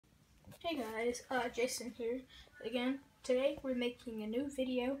Hey guys, Jason here again. Today we're making a new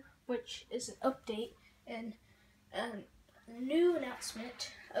video, which is an update and a new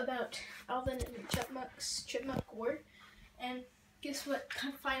announcement about Alvin and Chimpmunks Chipmunk War. And guess what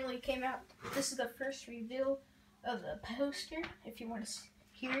finally came out? This is the first reveal of the poster. If you want to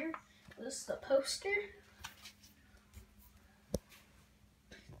hear, this is the poster.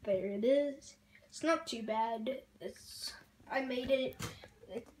 There it is. It's not too bad. I made it.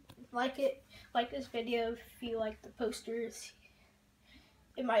 Like this video if you like the posters.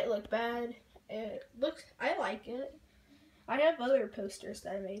 It might look bad. I like it. I have other posters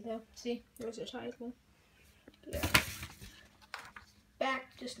that I made though. See, there's a title. Yeah.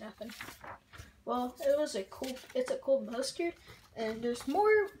 Back, just nothing. Well, it's a cool poster, and there's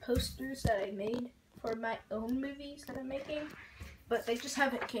more posters that I made for my own movies that I'm making, but they just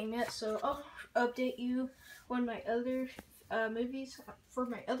haven't came yet, so I'll update you when my other movies for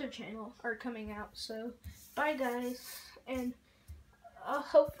my other channel are coming out. So bye guys, and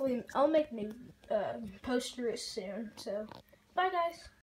hopefully I'll make new posters soon. So bye guys.